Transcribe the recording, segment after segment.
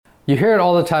You hear it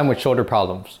all the time with shoulder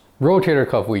problems. Rotator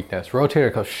cuff weakness,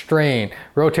 rotator cuff strain,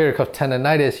 rotator cuff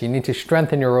tendonitis, you need to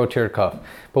strengthen your rotator cuff.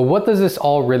 But what does this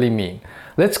all really mean?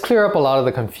 Let's clear up a lot of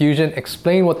the confusion,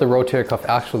 explain what the rotator cuff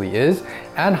actually is,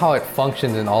 and how it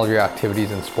functions in all of your activities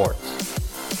and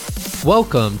sports.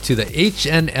 Welcome to the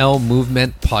HNL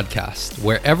Movement Podcast,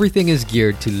 where everything is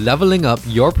geared to leveling up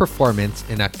your performance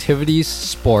in activities,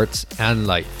 sports, and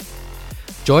life.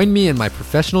 Join me in my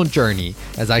professional journey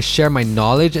as I share my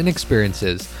knowledge and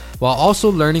experiences while also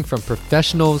learning from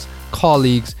professionals,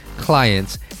 colleagues,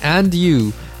 clients, and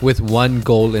you with one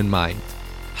goal in mind: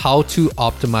 how to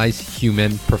optimize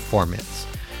human performance.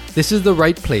 This is the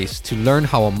right place to learn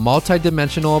how a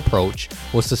multidimensional approach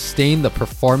will sustain the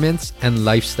performance and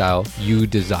lifestyle you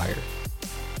desire.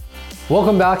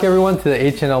 Welcome back, everyone, to the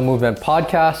HNL Movement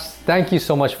Podcast. Thank you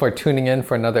so much for tuning in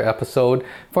for another episode.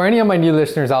 For any of my new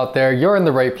listeners out there, you're in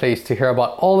the right place to hear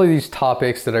about all of these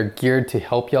topics that are geared to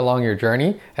help you along your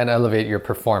journey and elevate your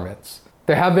performance.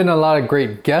 There have been a lot of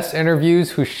great guest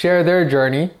interviews who share their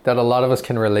journey that a lot of us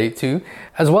can relate to,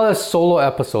 as well as solo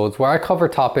episodes where I cover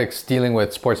topics dealing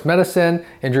with sports medicine,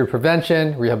 injury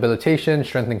prevention, rehabilitation,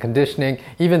 strength and conditioning,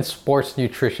 even sports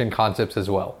nutrition concepts as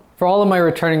well. For all of my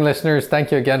returning listeners,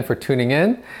 thank you again for tuning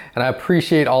in, and I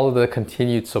appreciate all of the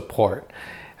continued support.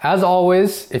 As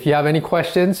always, if you have any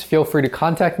questions, feel free to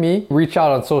contact me, reach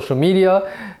out on social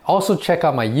media. Also check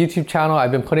out my YouTube channel.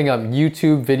 I've been putting up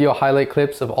YouTube video highlight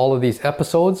clips of all of these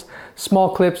episodes, small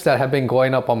clips that have been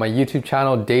going up on my YouTube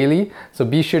channel daily. So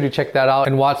be sure to check that out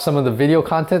and watch some of the video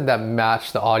content that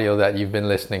match the audio that you've been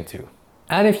listening to.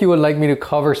 And if you would like me to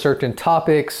cover certain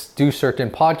topics, do certain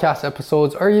podcast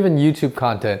episodes, or even YouTube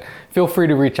content, feel free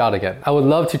to reach out again. I would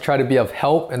love to try to be of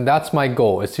help, and that's my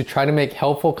goal, is to try to make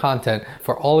helpful content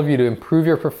for all of you to improve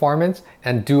your performance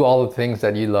and do all the things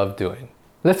that you love doing.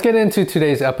 Let's get into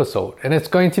today's episode, and it's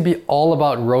going to be all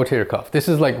about rotator cuff. This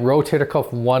is like rotator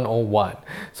cuff 101.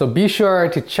 So be sure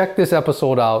to check this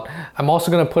episode out. I'm also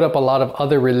going to put up a lot of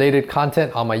other related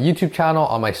content on my YouTube channel,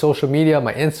 on my social media,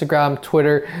 my Instagram,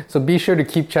 Twitter. So be sure to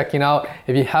keep checking out.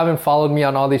 If you haven't followed me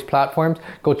on all these platforms,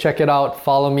 go check it out,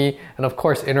 follow me, and of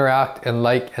course interact and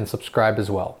like and subscribe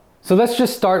as well. So let's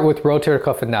just start with rotator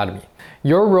cuff anatomy.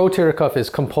 Your rotator cuff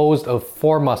is composed of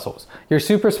four muscles. Your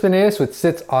supraspinatus, which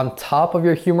sits on top of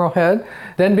your humeral head.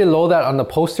 Then below that, on the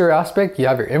posterior aspect, you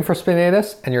have your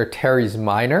infraspinatus and your teres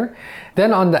minor.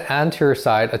 Then on the anterior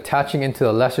side, attaching into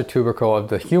the lesser tubercle of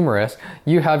the humerus,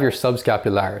 you have your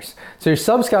subscapularis. So your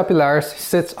subscapularis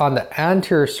sits on the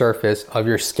anterior surface of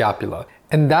your scapula.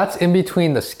 And that's in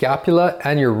between the scapula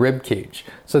and your rib cage.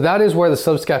 So that is where the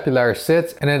subscapularis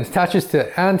sits, and it attaches to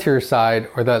the anterior side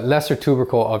or the lesser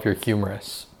tubercle of your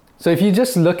humerus. So if you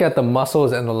just look at the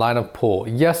muscles and the line of pull,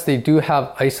 yes, they do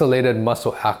have isolated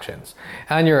muscle actions.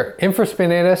 And your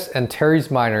infraspinatus and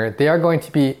teres minor, they are going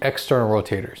to be external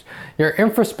rotators. Your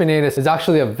infraspinatus is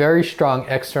actually a very strong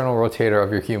external rotator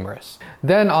of your humerus.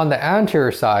 Then on the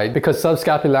anterior side, because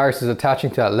subscapularis is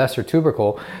attaching to that lesser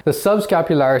tubercle, the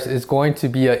subscapularis is going to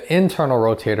be an internal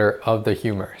rotator of the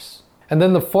humerus. And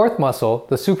then the fourth muscle,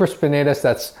 the supraspinatus,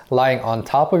 that's lying on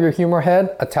top of your humeral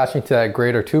head, attaching to that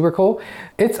greater tubercle,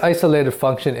 its isolated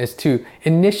function is to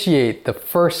initiate the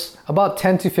first about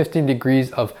 10 to 15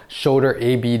 degrees of shoulder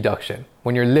abduction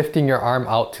when you're lifting your arm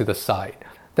out to the side.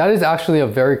 That is actually a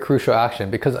very crucial action,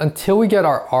 because until we get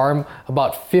our arm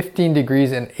about 15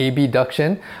 degrees in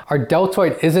abduction, our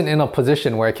deltoid isn't in a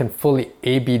position where it can fully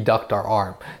abduct our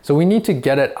arm. So we need to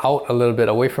get it out a little bit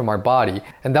away from our body,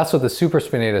 and that's what the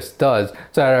supraspinatus does,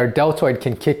 so that our deltoid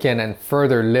can kick in and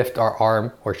further lift our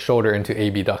arm or shoulder into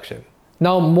abduction.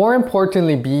 Now, more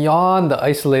importantly, beyond the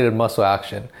isolated muscle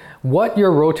action, what your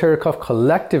rotator cuff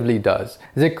collectively does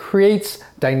is it creates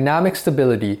dynamic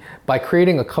stability by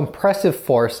creating a compressive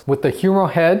force with the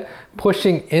humeral head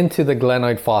pushing into the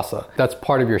glenoid fossa. That's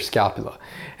part of your scapula.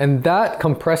 And that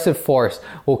compressive force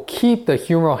will keep the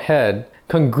humeral head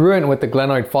congruent with the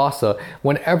glenoid fossa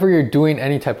whenever you're doing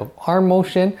any type of arm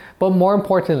motion, but more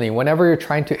importantly, whenever you're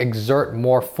trying to exert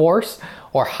more force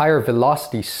or higher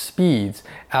velocity speeds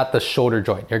at the shoulder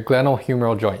joint, your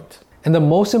glenohumeral joint. And the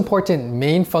most important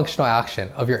main functional action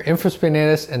of your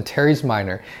infraspinatus and teres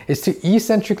minor is to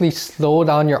eccentrically slow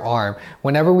down your arm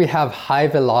whenever we have high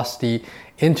velocity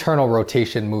internal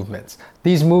rotation movements.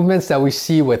 These movements that we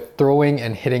see with throwing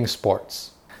and hitting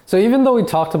sports. So even though we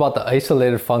talked about the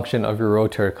isolated function of your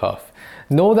rotator cuff,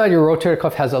 know that your rotator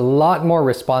cuff has a lot more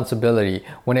responsibility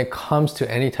when it comes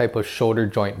to any type of shoulder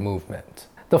joint movement.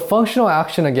 The functional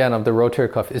action again of the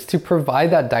rotator cuff is to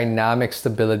provide that dynamic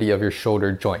stability of your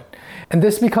shoulder joint. And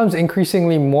this becomes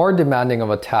increasingly more demanding of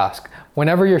a task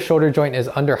whenever your shoulder joint is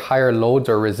under higher loads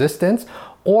or resistance,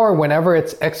 or whenever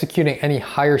it's executing any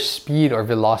higher speed or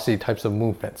velocity types of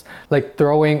movements, like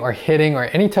throwing or hitting or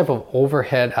any type of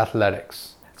overhead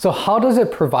athletics. So how does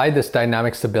it provide this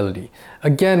dynamic stability?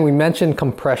 Again, we mentioned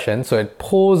compression, so it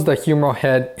pulls the humeral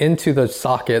head into the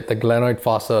socket, the glenoid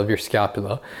fossa of your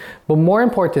scapula. But more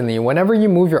importantly, whenever you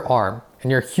move your arm and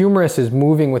your humerus is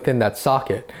moving within that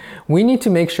socket, we need to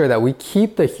make sure that we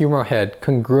keep the humeral head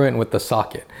congruent with the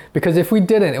socket. Because if we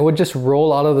didn't, it would just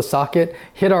roll out of the socket,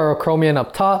 hit our acromion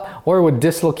up top, or it would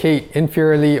dislocate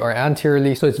inferiorly or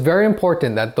anteriorly. So it's very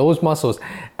important that those muscles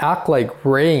act like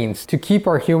reins to keep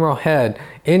our humeral head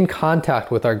in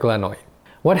contact with our glenoid.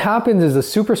 What happens is the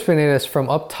supraspinatus from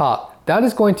up top, that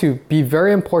is going to be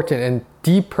very important in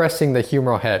depressing the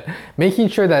humeral head, making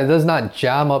sure that it does not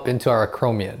jam up into our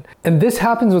acromion. And this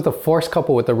happens with a force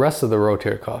couple with the rest of the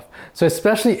rotator cuff. So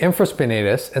especially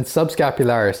infraspinatus and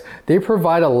subscapularis, they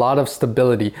provide a lot of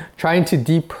stability, trying to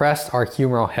depress our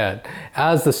humeral head,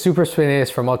 as the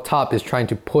supraspinatus from up top is trying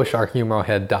to push our humeral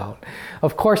head down.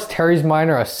 Of course, teres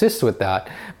minor assists with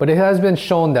that, but it has been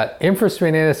shown that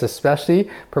infraspinatus especially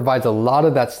provides a lot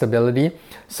of that stability.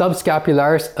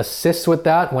 Subscapularis assists with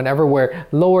that whenever we're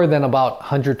lower than about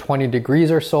 120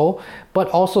 degrees or so, but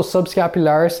also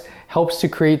subscapularis helps to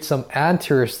create some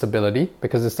anterior stability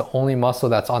because it's the only muscle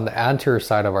that's on the anterior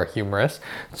side of our humerus.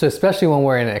 So especially when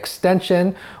we're in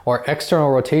extension or external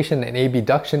rotation and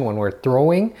abduction, when we're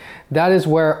throwing, that is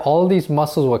where all these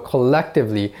muscles will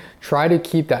collectively try to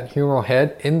keep that humeral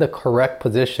head in the correct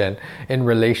position in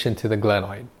relation to the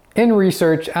glenoid. In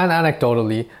research and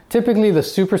anecdotally, typically the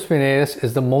supraspinatus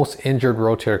is the most injured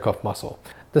rotator cuff muscle.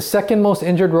 The second most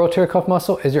injured rotator cuff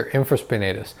muscle is your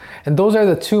infraspinatus. And those are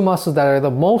the two muscles that are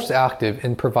the most active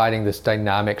in providing this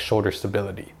dynamic shoulder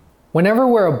stability. Whenever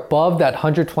we're above that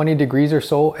 120 degrees or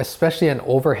so, especially in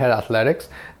overhead athletics,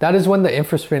 that is when the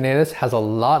infraspinatus has a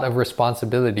lot of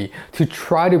responsibility to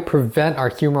try to prevent our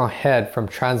humeral head from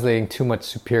translating too much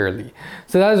superiorly.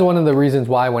 So that is one of the reasons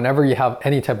why whenever you have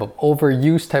any type of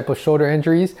overuse type of shoulder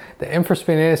injuries, the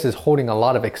infraspinatus is holding a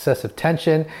lot of excessive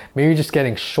tension, maybe just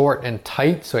getting short and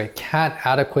tight so it can't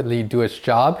adequately do its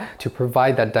job to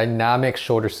provide that dynamic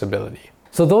shoulder stability.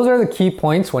 So those are the key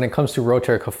points when it comes to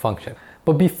rotator cuff function.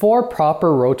 But before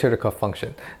proper rotator cuff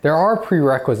function, there are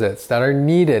prerequisites that are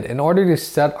needed in order to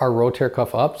set our rotator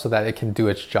cuff up so that it can do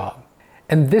its job.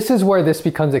 And this is where this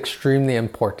becomes extremely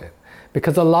important,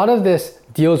 because a lot of this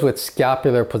deals with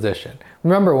scapular position.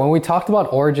 Remember, when we talked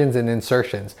about origins and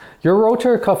insertions, your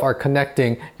rotator cuff are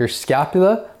connecting your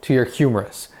scapula to your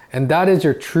humerus, and that is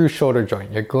your true shoulder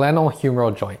joint, your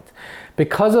glenohumeral joint.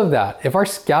 Because of that, if our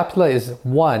scapula is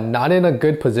not in a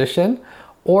good position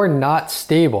or not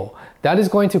stable, that is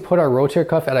going to put our rotator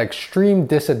cuff at an extreme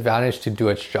disadvantage to do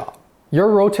its job. Your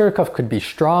rotator cuff could be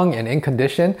strong and in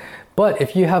condition, but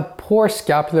if you have poor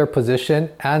scapular position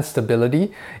and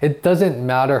stability, it doesn't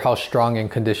matter how strong in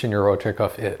condition your rotator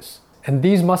cuff is. And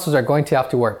these muscles are going to have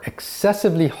to work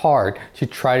excessively hard to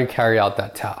try to carry out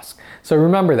that task. So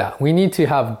remember that we need to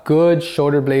have good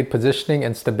shoulder blade positioning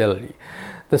and stability.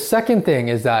 The second thing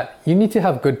is that you need to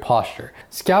have good posture.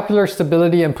 Scapular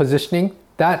stability and positioning,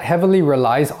 that heavily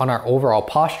relies on our overall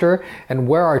posture and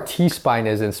where our T-spine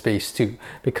is in space too.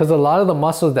 Because a lot of the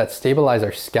muscles that stabilize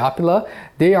our scapula,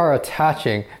 they are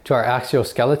attaching to our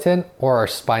axioskeleton or our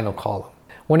spinal column.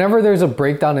 Whenever there's a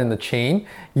breakdown in the chain,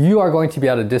 you are going to be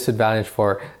at a disadvantage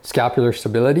for scapular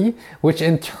stability, which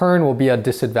in turn will be a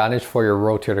disadvantage for your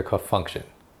rotator cuff function.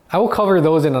 I will cover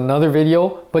those in another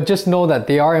video, but just know that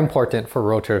they are important for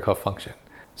rotator cuff function.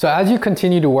 So as you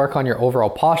continue to work on your overall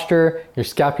posture, your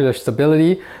scapular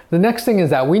stability, the next thing is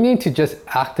that we need to just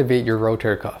activate your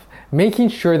rotator cuff, making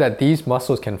sure that these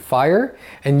muscles can fire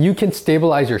and you can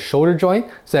stabilize your shoulder joint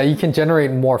so that you can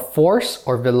generate more force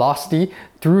or velocity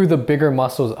through the bigger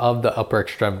muscles of the upper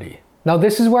extremity. Now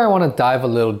this is where I want to dive a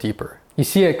little deeper. You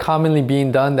see it commonly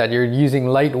being done that you're using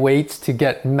light weights to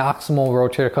get maximal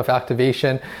rotator cuff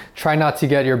activation. Try not to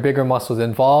get your bigger muscles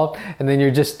involved, and then you're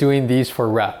just doing these for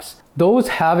reps. Those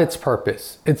have its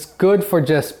purpose. It's good for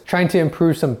just trying to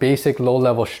improve some basic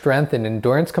low-level strength and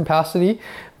endurance capacity,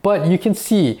 but you can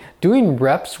see doing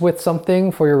reps with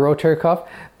something for your rotator cuff,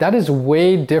 that is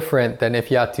way different than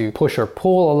if you had to push or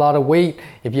pull a lot of weight,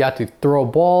 if you had to throw a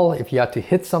ball, if you had to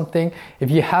hit something, if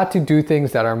you had to do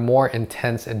things that are more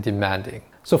intense and demanding.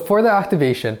 So for the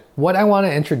activation, what I want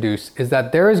to introduce is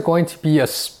that there is going to be a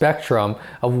spectrum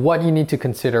of what you need to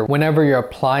consider whenever you're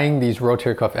applying these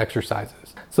rotator cuff exercises.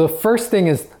 So the first thing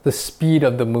is the speed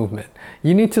of the movement.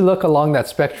 You need to look along that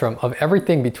spectrum of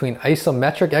everything between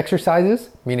isometric exercises,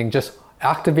 meaning just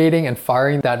activating and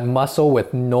firing that muscle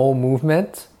with no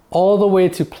movement, all the way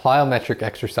to plyometric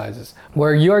exercises,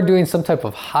 where you are doing some type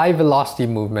of high velocity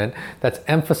movement that's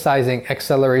emphasizing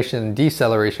acceleration and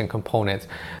deceleration components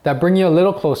that bring you a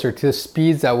little closer to the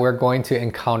speeds that we're going to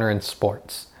encounter in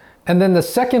sports. And then the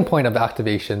second point of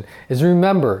activation is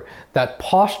remember that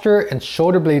posture and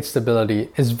shoulder blade stability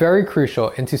is very crucial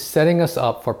into setting us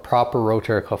up for proper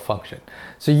rotator cuff function.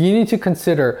 So you need to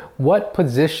consider what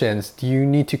positions do you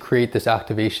need to create this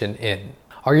activation in.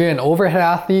 Are you an overhead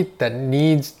athlete that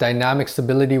needs dynamic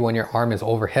stability when your arm is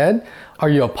overhead? Are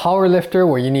you a power lifter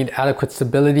where you need adequate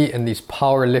stability in these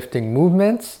power lifting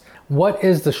movements? What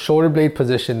is the shoulder blade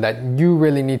position that you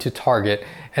really need to target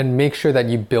and make sure that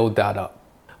you build that up?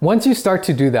 Once you start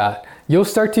to do that, you'll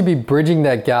start to be bridging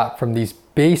that gap from these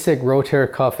basic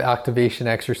rotator cuff activation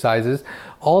exercises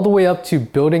all the way up to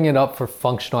building it up for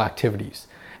functional activities.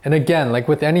 And again, like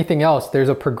with anything else, there's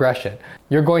a progression.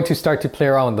 You're going to start to play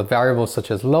around with the variables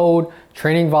such as load,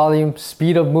 training volume,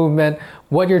 speed of movement,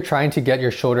 what you're trying to get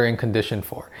your shoulder in condition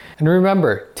for. And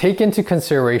remember, take into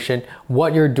consideration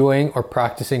what you're doing or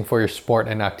practicing for your sport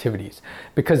and activities,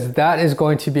 because that is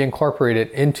going to be incorporated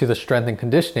into the strength and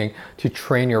conditioning to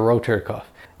train your rotator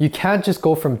cuff. You can't just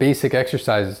go from basic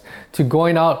exercises to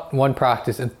going out one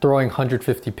practice and throwing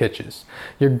 150 pitches.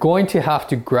 You're going to have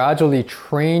to gradually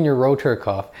train your rotator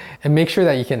cuff and make sure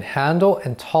that you can handle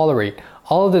and tolerate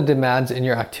all of the demands in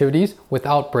your activities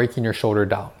without breaking your shoulder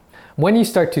down. When you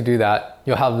start to do that,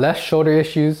 you'll have less shoulder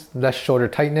issues, less shoulder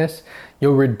tightness,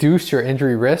 you'll reduce your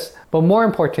injury risk, but more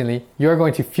importantly, you're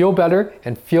going to feel better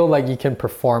and feel like you can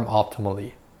perform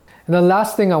optimally. And the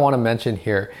last thing I want to mention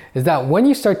here is that when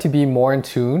you start to be more in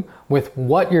tune with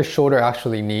what your shoulder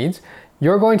actually needs,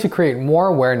 you're going to create more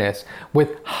awareness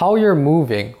with how you're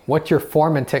moving, what's your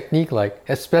form and technique like,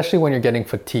 especially when you're getting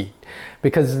fatigued.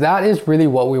 Because that is really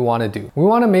what we want to do. We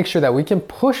want to make sure that we can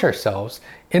push ourselves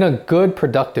in a good,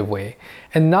 productive way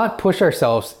and not push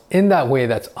ourselves in that way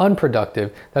that's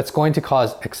unproductive, that's going to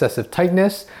cause excessive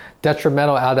tightness,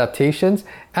 detrimental adaptations,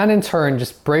 and in turn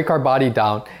just break our body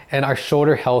down and our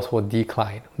shoulder health will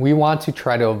decline. We want to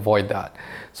try to avoid that.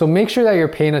 So make sure that you're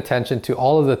paying attention to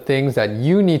all of the things that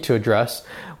you need to address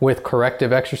with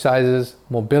corrective exercises,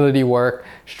 mobility work,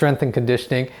 strength and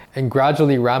conditioning, and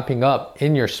gradually ramping up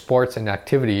in your sports and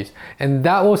activities. And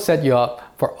that will set you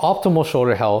up for optimal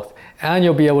shoulder health, and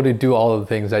you'll be able to do all of the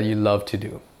things that you love to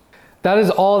do. That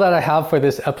is all that I have for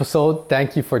this episode.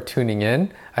 Thank you for tuning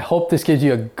in. I hope this gives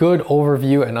you a good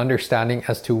overview and understanding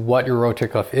as to what your rotator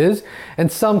cuff is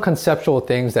and some conceptual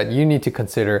things that you need to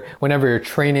consider whenever you're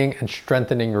training and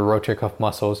strengthening your rotator cuff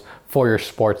muscles for your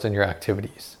sports and your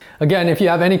activities. Again, if you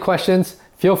have any questions,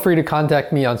 feel free to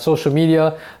contact me on social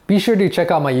media. Be sure to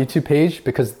check out my YouTube page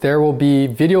because there will be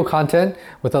video content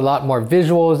with a lot more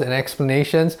visuals and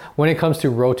explanations when it comes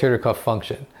to rotator cuff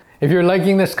function. If you're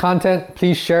liking this content,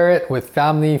 please share it with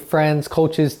family, friends,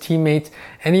 coaches, teammates,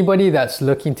 anybody that's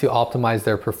looking to optimize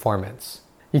their performance.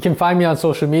 You can find me on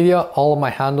social media. All of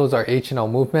my handles are H&L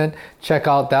Movement. Check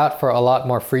out that for a lot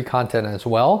more free content as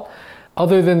well.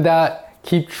 Other than that,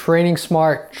 keep training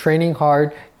smart, training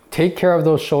hard, take care of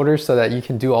those shoulders so that you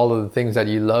can do all of the things that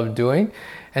you love doing.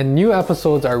 And new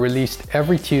episodes are released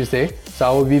every Tuesday. So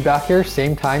I will be back here,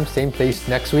 same time, same place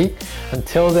next week.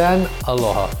 Until then,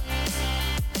 aloha.